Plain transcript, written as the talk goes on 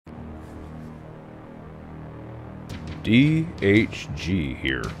DHG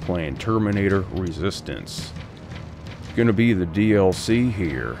here, playing Terminator Resistance. Gonna be the DLC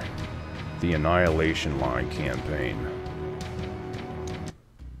here, the Annihilation line campaign.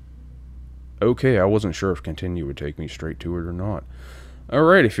 Okay, I wasn't sure if continue would take me straight to it or not.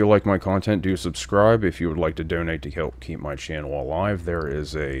 Alright, if you like my content, do subscribe. If you would like to donate to help keep my channel alive, there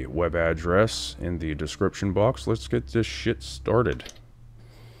is a web address in the description box. Let's get this shit started.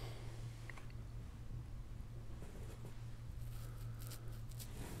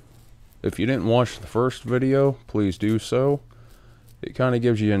 If you didn't watch the first video, please do so. It kind of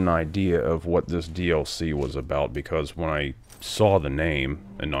gives you an idea of what this DLC was about, because when I saw the name,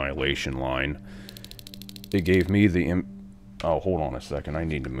 Annihilation Line, it gave me the oh, hold on a second, I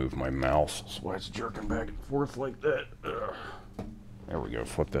need to move my mouse. That's why it's jerking back and forth like that. Ugh. There we go,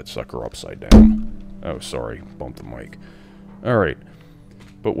 flip that sucker upside down. Oh, sorry, bumped the mic. Alright.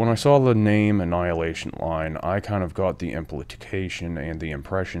 But when I saw the name Annihilation Line, I kind of got the implication and the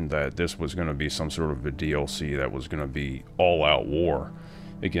impression that this was going to be some sort of a DLC that was going to be all-out war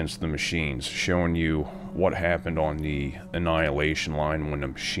against the machines, showing you what happened on the Annihilation Line when the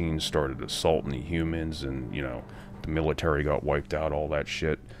machines started assaulting the humans and, you know, the military got wiped out, all that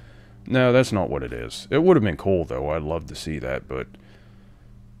shit. No, that's not what it is. It would have been cool, though. I'd love to see that, but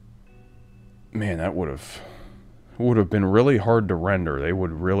man, that would have been really hard to render. They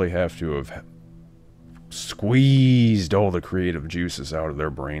would really have to have squeezed all the creative juices out of their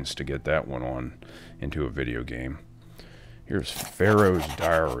brains to get that one on into a video game. Here's Pharaoh's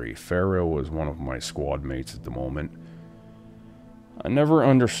diary. Pharaoh was one of my squad mates at the moment. I never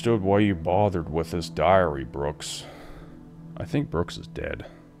understood why you bothered with this diary, Brooks. I think Brooks is dead.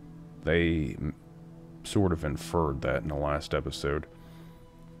 They sort of inferred that in the last episode.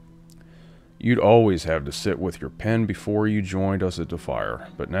 You'd always have to sit with your pen before you joined us at the fire,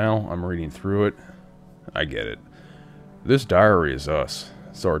 but now I'm reading through it. I get it. This diary is us.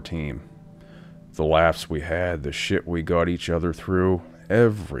 It's our team. The laughs we had, the shit we got each other through,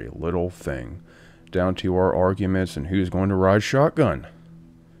 every little thing, down to our arguments and who's going to ride shotgun.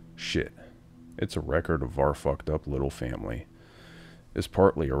 Shit. It's a record of our fucked up little family. It's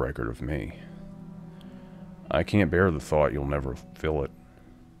partly a record of me. I can't bear the thought you'll never fill it.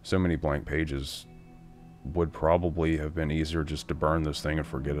 So many blank pages. Would probably have been easier just to burn this thing and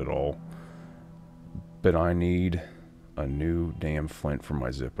forget it all. But I need a new damn flint for my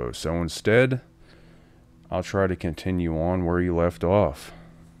Zippo. So instead, I'll try to continue on where you left off.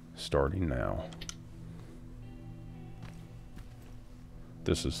 Starting now.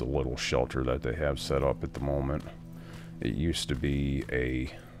 This is the little shelter that they have set up at the moment. It used to be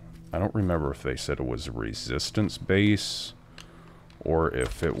a... I don't remember if they said it was a resistance base, or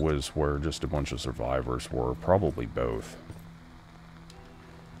if it was where just a bunch of survivors were. Probably both.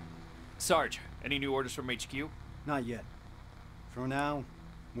 Sarge, any new orders from HQ? Not yet. For now,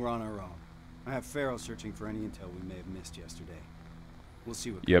 we're on our own. I have Pharaoh searching for any intel we may have missed yesterday. We'll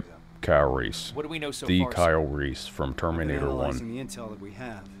see what comes up. Kyle Reese. What do we know so the far? Kyle Reese from Terminator 1. Analyzing the intel that we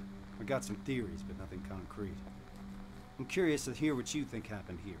have, I got some theories, but nothing concrete. I'm curious to hear what you think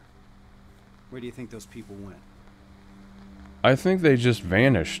happened here. Where do you think those people went? I think they just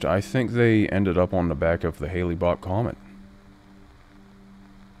vanished. I think they ended up on the back of the Hale-Bopp comet.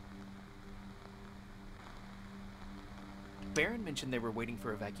 Baron mentioned they were waiting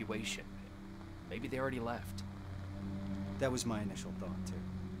for evacuation. Maybe they already left. That was my initial thought, too.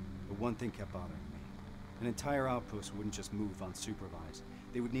 But one thing kept bothering me. An entire outpost wouldn't just move unsupervised.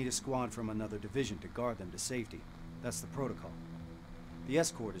 They would need a squad from another division to guard them to safety. That's the protocol. The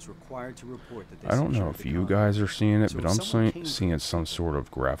escort is required to report that they... I don't know if you guys are seeing it, but I'm seeing some sort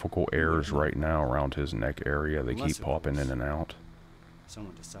of graphical errors right now around his neck area. They keep popping in and out.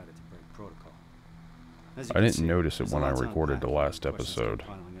 Someone decided to break protocol. I didn't notice it when I recorded the last episode.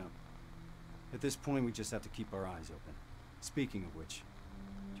 At this point, we just have to keep our eyes open. Speaking of which,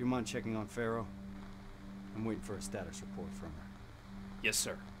 do you mind checking on Pharaoh? I'm waiting for a status report from her. Yes,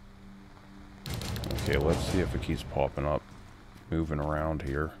 sir. Okay, let's see if it keeps popping up. Moving around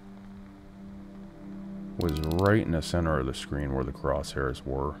here. Was right in the center of the screen where the crosshairs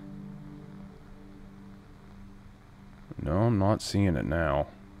were. No, I'm not seeing it now.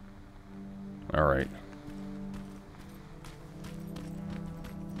 Alright.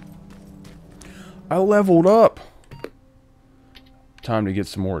 I leveled up! Time to get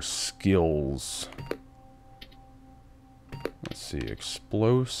some more skills. Let's see,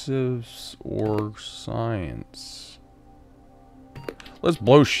 explosives or science. Let's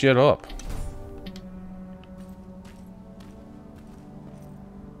blow shit up.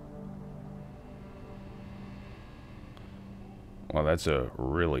 Well, that's a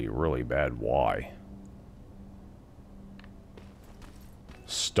really, really bad Y.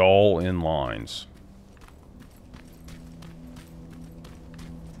 Stall in lines.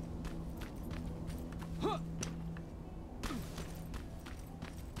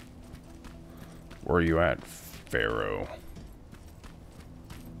 Where are you at, Pharaoh?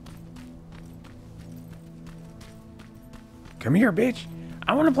 Come here, bitch.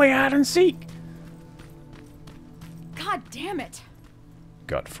 I want to play hide and seek. God damn it.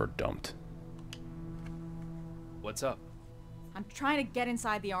 Got verdumped. What's up? I'm trying to get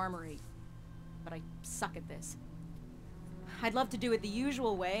inside the armory, but I suck at this. I'd love to do it the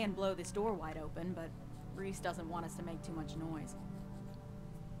usual way and blow this door wide open, but Reese doesn't want us to make too much noise.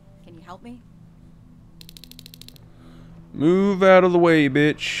 Can you help me? Move out of the way,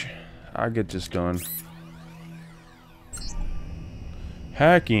 bitch. I'll get this done.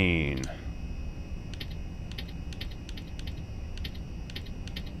 Hacking.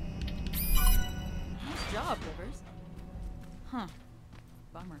 Nice job, Rivers. Huh.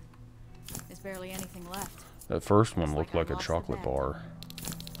 Bummer. There's barely anything left. That first one Looks looked like like I a lost chocolate the bet. bar.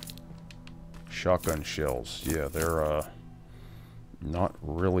 Shotgun shells. Yeah, they're not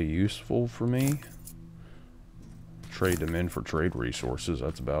really useful for me. Trade them in for trade resources,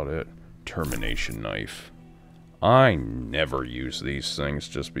 that's about it. Termination knife. I never use these things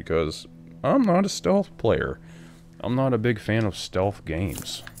just because I'm not a stealth player. I'm not a big fan of stealth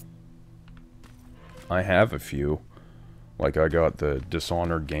games. I have a few. Like, I got the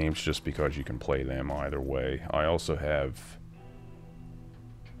Dishonored games just because you can play them either way. I also have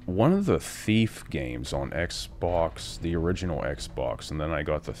one of the Thief games on Xbox, the original Xbox, and then I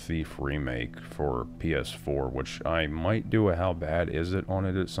got the Thief remake for PS4, which I might do a how bad is it on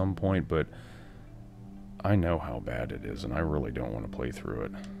it at some point, but I know how bad it is, and I really don't want to play through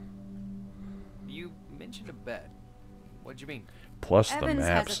it. You mentioned a bet. What'd you mean? Plus, the Evans has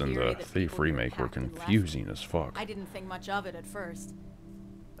maps a in theory the that Thief people were remake were packed and left. confusing as fuck. I didn't think much of it at first.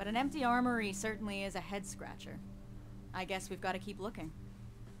 But an empty armory certainly is a head-scratcher. I guess we've got to keep looking.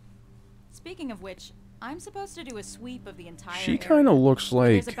 Speaking of which, I'm supposed to do a sweep of the entire She area. kind of looks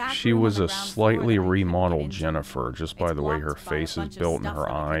like There's a back she room on was the a ground floor slightly that I can't get remodeled into. Jennifer, just by It's the way her blocked by a face is bunch of built and stuff her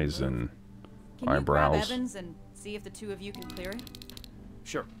that I couldn't eyes move. and Can you grab eyebrows. Evans and see if the two of you can clear it?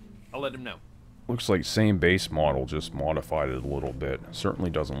 Sure. I'll let him know. Looks like same base model, just modified it a little bit.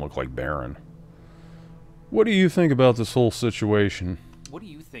 Certainly doesn't look like Baron. What do you think about this whole situation? What do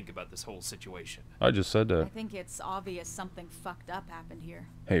you think about this whole situation? I just said I that. think it's obvious something fucked up happened here.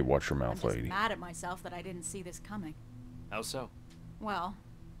 Hey, watch your I'm mouth, just lady. mad at myself that I didn't see this coming. How so? Well,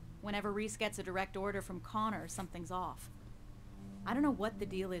 whenever Reese gets a direct order from Connor, something's off. I don't know what the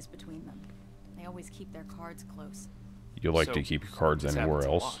deal is between them. They always keep their cards close. You like So, to keep your cards this anywhere happens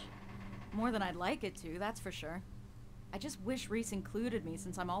a else? lot. More than I'd like it to, that's for sure. I just wish Reese included me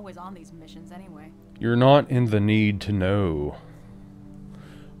since I'm always on these missions anyway. You're not in the need to know.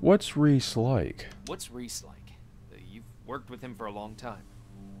 What's Reese like? What's Reese like? You've worked with him for a long time.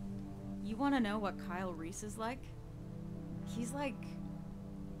 You want to know what Kyle Reese is like? He's like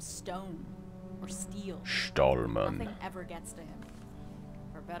stone or steel. Stahlman. Nothing ever gets to him.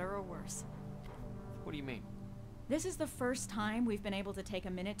 For better or worse. What do you mean? This is the first time we've been able to take a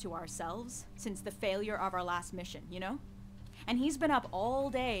minute to ourselves since the failure of our last mission, you know? And he's been up all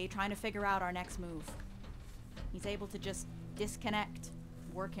day trying to figure out our next move. He's able to just disconnect,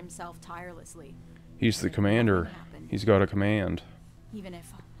 work himself tirelessly. He's the commander. He's got a command. Even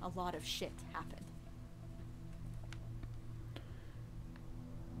if a lot of shit happened.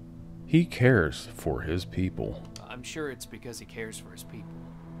 He cares for his people. I'm sure it's because he cares for his people.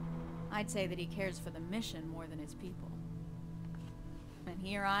 I'd say that he cares for the mission more than his people. And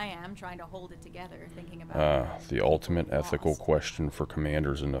here I am trying to hold it together, thinking about The ultimate people ethical lost. question for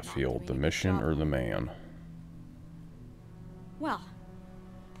commanders in the field. The mission or the man? Well,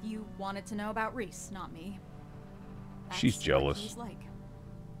 you wanted to know about Reese, not me. She's That's jealous. What he's like.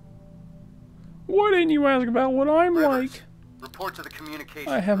 Why didn't you ask about what I'm Rivers, like? report to the communication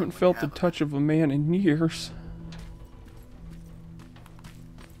I haven't room when felt you the have a touch of a man in years.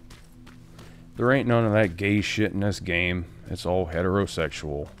 There ain't none of that gay shit in this game. It's all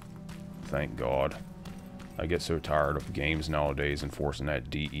heterosexual. Thank God. I get so tired of games nowadays enforcing that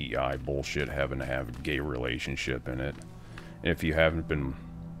DEI bullshit having to have a gay relationship in it. And if you haven't been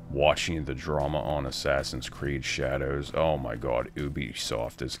watching the drama on Assassin's Creed Shadows, oh my God,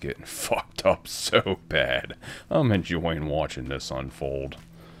 Ubisoft is getting fucked up so bad. I'm enjoying watching this unfold.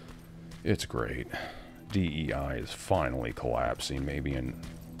 It's great. DEI is finally collapsing. Maybe in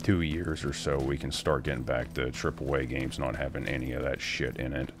 2 years or so we can start getting back to AAA games not having any of that shit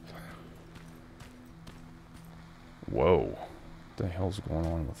in it. Whoa. What the hell's going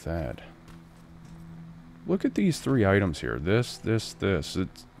on with that? Look at these 3 items here. This.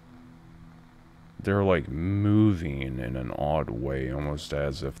 They're like moving in an odd way, almost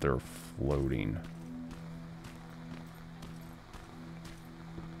as if they're floating.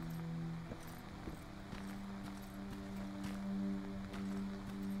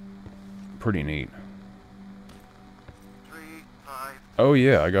 Pretty neat. 3, 5. Oh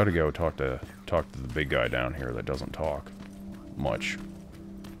yeah, I gotta go talk to the big guy down here that doesn't talk much.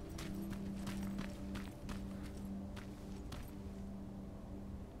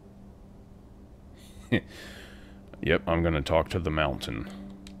 Yep, I'm gonna talk to the mountain.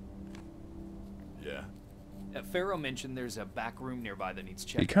 Yeah. Pharaoh mentioned there's a back room nearby that needs He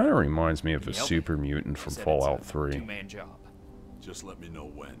checking. kind of reminds me of Can a you help super me? mutant from Said Fallout it's a 3. two-man job. Just let me know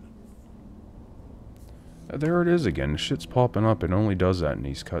when. There it is again. Shit's popping up. It only does that in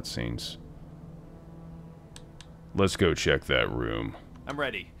these cutscenes. Let's go check that room. I'm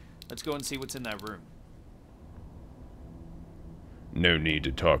ready. Let's go and see what's in that room. No need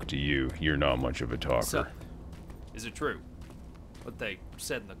to talk to you. You're not much of a talker. So, is it true what they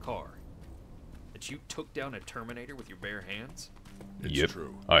said in the car? That you took down a Terminator with your bare hands? It's Yep,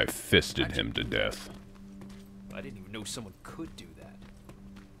 true. I fisted him to death. I didn't even know someone could do that.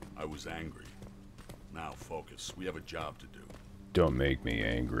 I was angry. Now focus. We have a job to do. Don't make me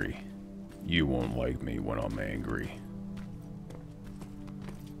angry. You won't like me when I'm angry.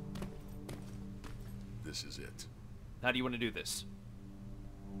 This is it. How do you want to do this?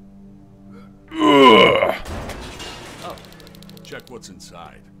 Ugh! Oh, Check what's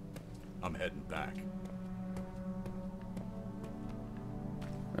inside. I'm heading back.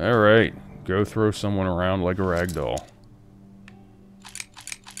 Alright, go throw someone around like a rag doll.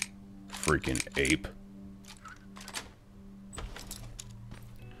 Freaking ape.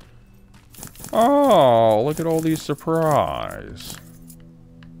 Oh, look at all these surprise.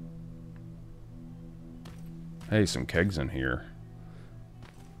 Hey, some kegs in here.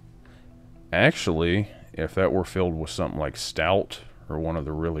 Actually, if that were filled with something like stout or one of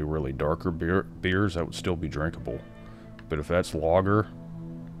the really, really darker beers, that would still be drinkable. But if that's lager,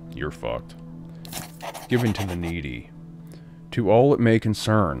 you're fucked. Giving to the needy. To all it may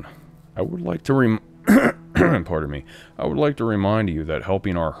concern, I would like to pardon me. I would like to remind you that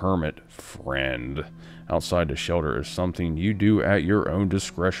helping our hermit friend outside the shelter is something you do at your own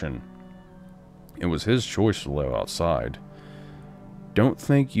discretion. It was his choice to live outside. Don't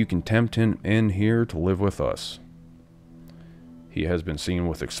think you can tempt him in here to live with us. He has been seen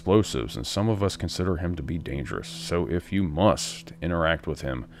with explosives, and some of us consider him to be dangerous. So if you must interact with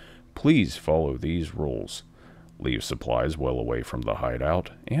him, please follow these rules. Leave supplies well away from the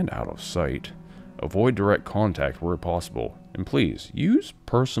hideout and out of sight. Avoid direct contact where possible. And please, use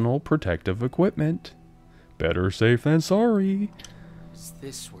personal protective equipment. Better safe than sorry. is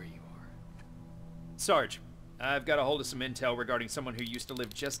this where you are? Sarge, I've got a hold of some intel regarding someone who used to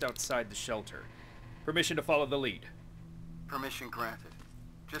live just outside the shelter. Permission to follow the lead. Permission granted.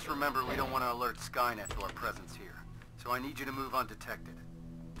 Just remember, we don't want to alert Skynet to our presence here. So I need you to move undetected.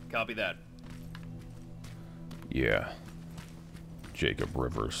 Copy that. Yeah. Jacob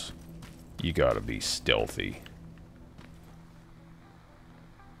Rivers. You gotta be stealthy.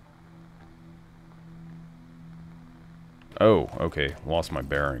 Oh, okay. Lost my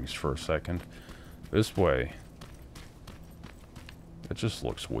bearings for a second. This way. It just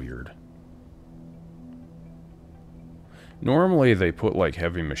looks weird. Normally they put like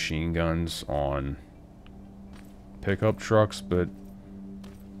heavy machine guns on pickup trucks, but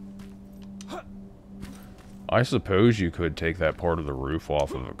I suppose you could take that part of the roof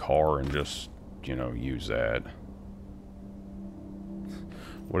off of a car and just, you know, use that.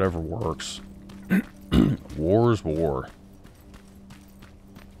 Whatever works. War's war.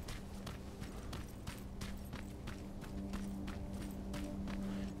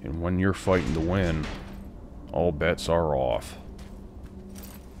 And when you're fighting to win, all bets are off.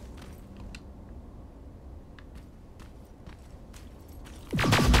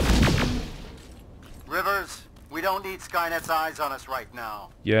 Rivers, we don't need Skynet's eyes on us right now.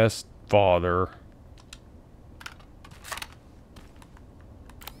 Yes, father.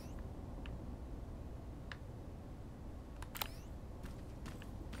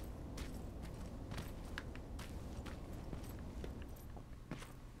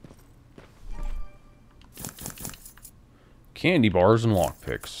 Candy bars and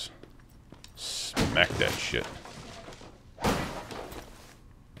lockpicks. Smack that shit.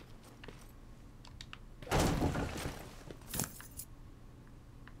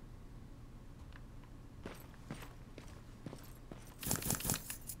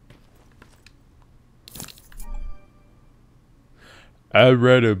 I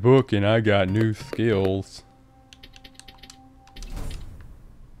read a book and I got new skills.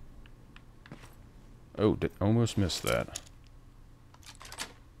 Oh, almost missed that.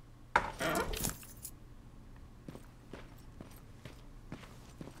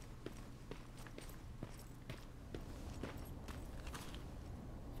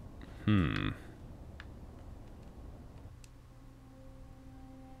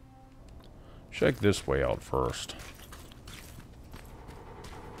 Check this way out first.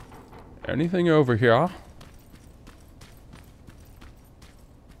 Anything over here?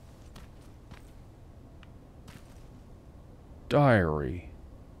 Diary.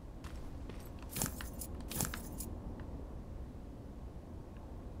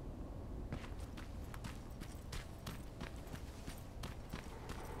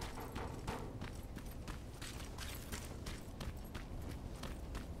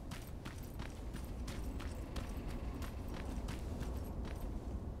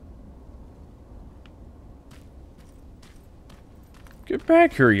 Get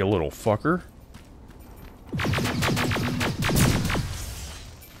back here, you little fucker.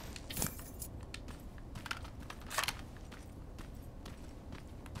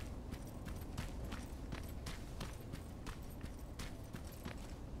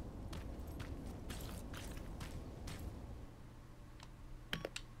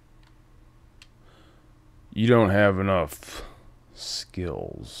 You don't have enough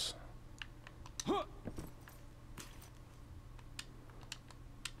skills.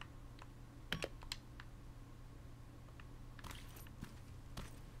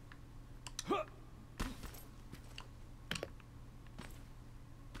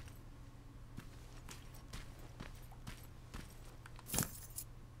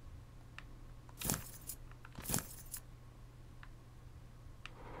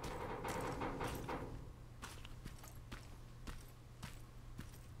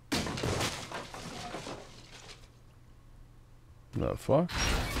 The fuck?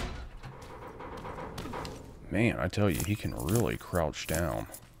 Man, I tell you, he can really crouch down.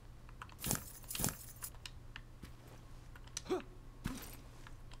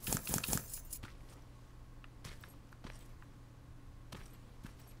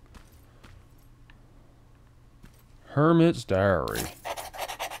 Hermit's Diary.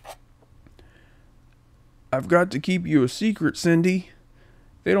 I've got to keep you a secret, Cindy.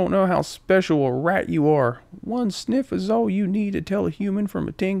 They don't know how special a rat you are. One sniff is all you need to tell a human from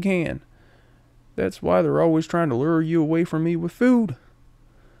a tin can. That's why they're always trying to lure you away from me with food.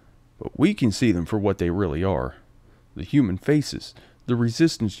 But we can see them for what they really are. The human faces, the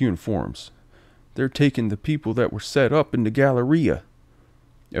resistance uniforms. They're taking the people that were set up in the Galleria.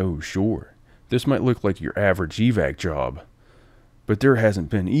 Oh, sure, this might look like your average evac job. But there hasn't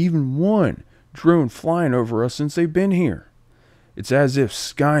been even one drone flying over us since they've been here. It's as if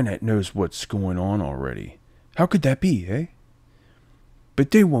Skynet knows what's going on already. How could that be, eh?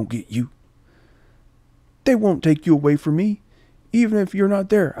 But they won't get you. They won't take you away from me. Even if you're not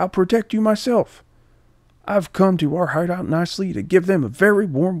there, I'll protect you myself. I've come to our hideout nicely to give them a very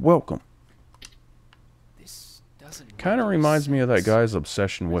warm welcome. This doesn't Kind of make reminds me of that sense. guy's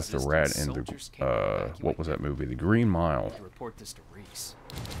obsession with the rat Resistance in soldiers the, came to evacuate what was that me. movie? The Green Mile. To report this to Reese.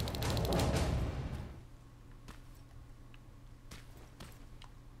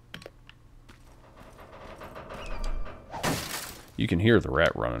 You can hear the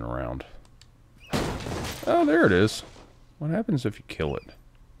rat running around. Oh, there it is. What happens if you kill it?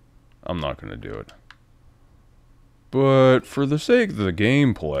 I'm not going to do it. But for the sake of the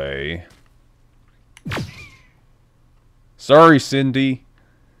gameplay... Sorry, Cindy.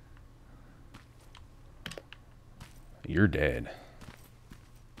 You're dead.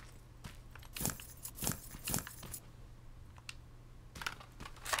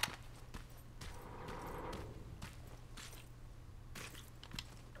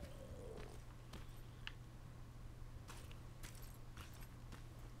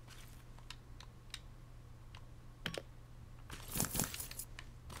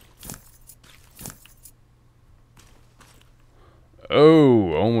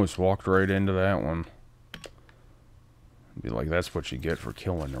 Oh, almost walked right into that one. Be like, that's what you get for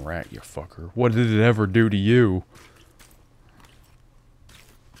killing the rat, you fucker. What did it ever do to you?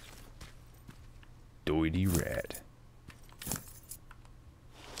 Doity rat.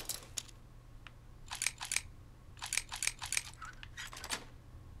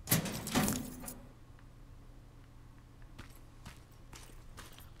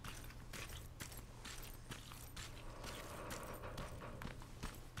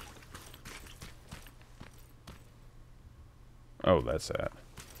 Oh, that's that.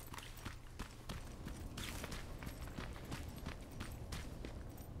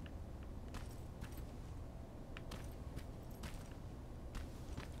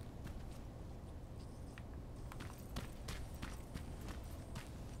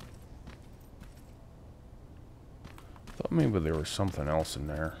 Maybe there was something else in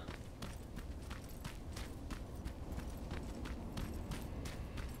there.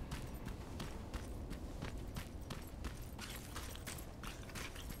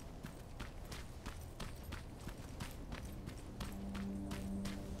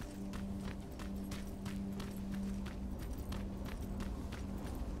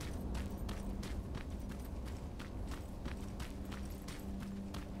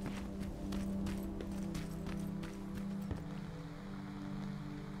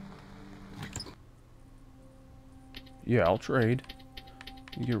 Yeah, I'll trade.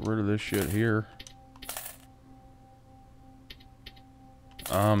 You get rid of this shit here.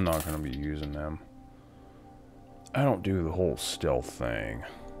 I'm not going to be using them. I don't do the whole stealth thing.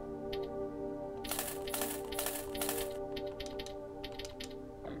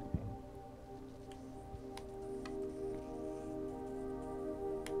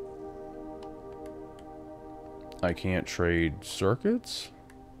 I can't trade circuits?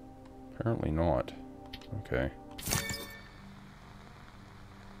 Apparently not. Okay.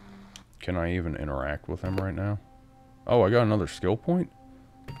 Can I even interact with him right now? Oh, I got another skill point?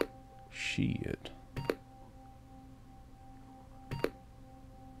 Shit.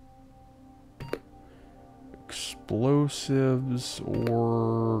 Explosives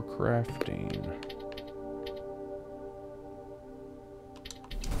or crafting?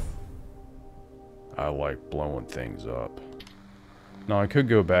 I like blowing things up. Now, I could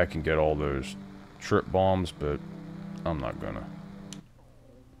go back and get all those trip bombs, but I'm not gonna.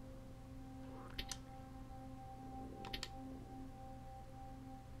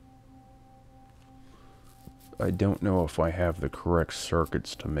 I don't know if I have the correct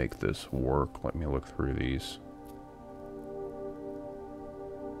circuits to make this work. Let me look through these.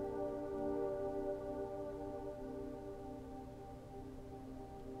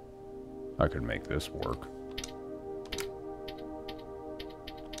 I could make this work.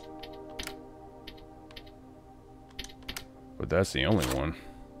 But that's the only one.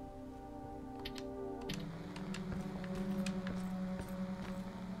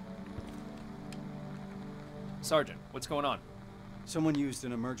 Sergeant, what's going on? Someone used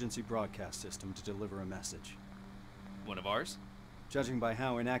an emergency broadcast system to deliver a message. One of ours? Judging by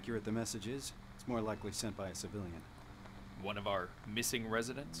how inaccurate the message is, it's more likely sent by a civilian. One of our missing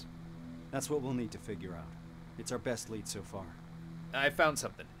residents? That's what we'll need to figure out. It's our best lead so far. I found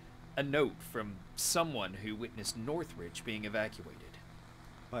something. A note from someone who witnessed Northridge being evacuated.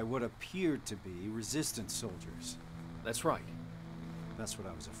 By what appeared to be resistance soldiers. That's right. That's what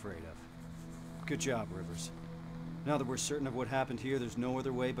I was afraid of. Good job, Rivers. Now that we're certain of what happened here, there's no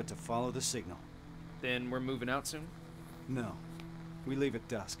other way but to follow the signal. Then we're moving out soon? No. We leave at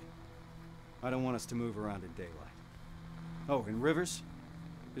dusk. I don't want us to move around in daylight. Oh, and Rivers?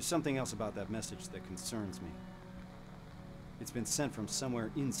 There's something else about that message that concerns me. It's been sent from somewhere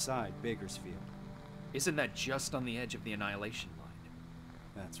inside Bakersfield. Isn't that just on the edge of the Annihilation line?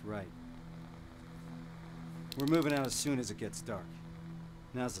 That's right. We're moving out as soon as it gets dark.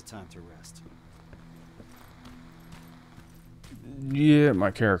 Now's the time to rest. Yeah,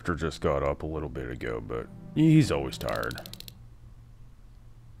 my character just got up a little bit ago, but he's always tired.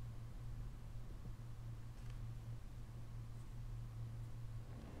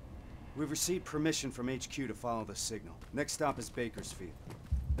 We've received permission from HQ to follow the signal. Next stop is Bakersfield.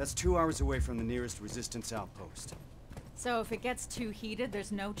 That's 2 hours away from the nearest resistance outpost. So if it gets too heated,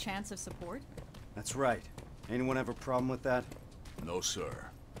 there's no chance of support? That's right. Anyone have a problem with that? No, sir.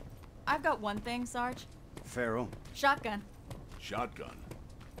 I've got one thing, Sarge. Pharaoh? Shotgun. Shotgun.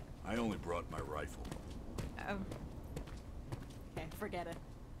 I only brought my rifle. Okay, forget it.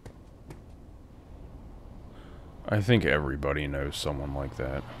 I think everybody knows someone like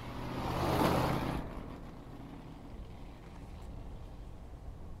that.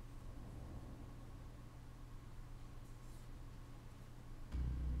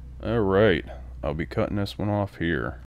 Alright, I'll be cutting this one off here.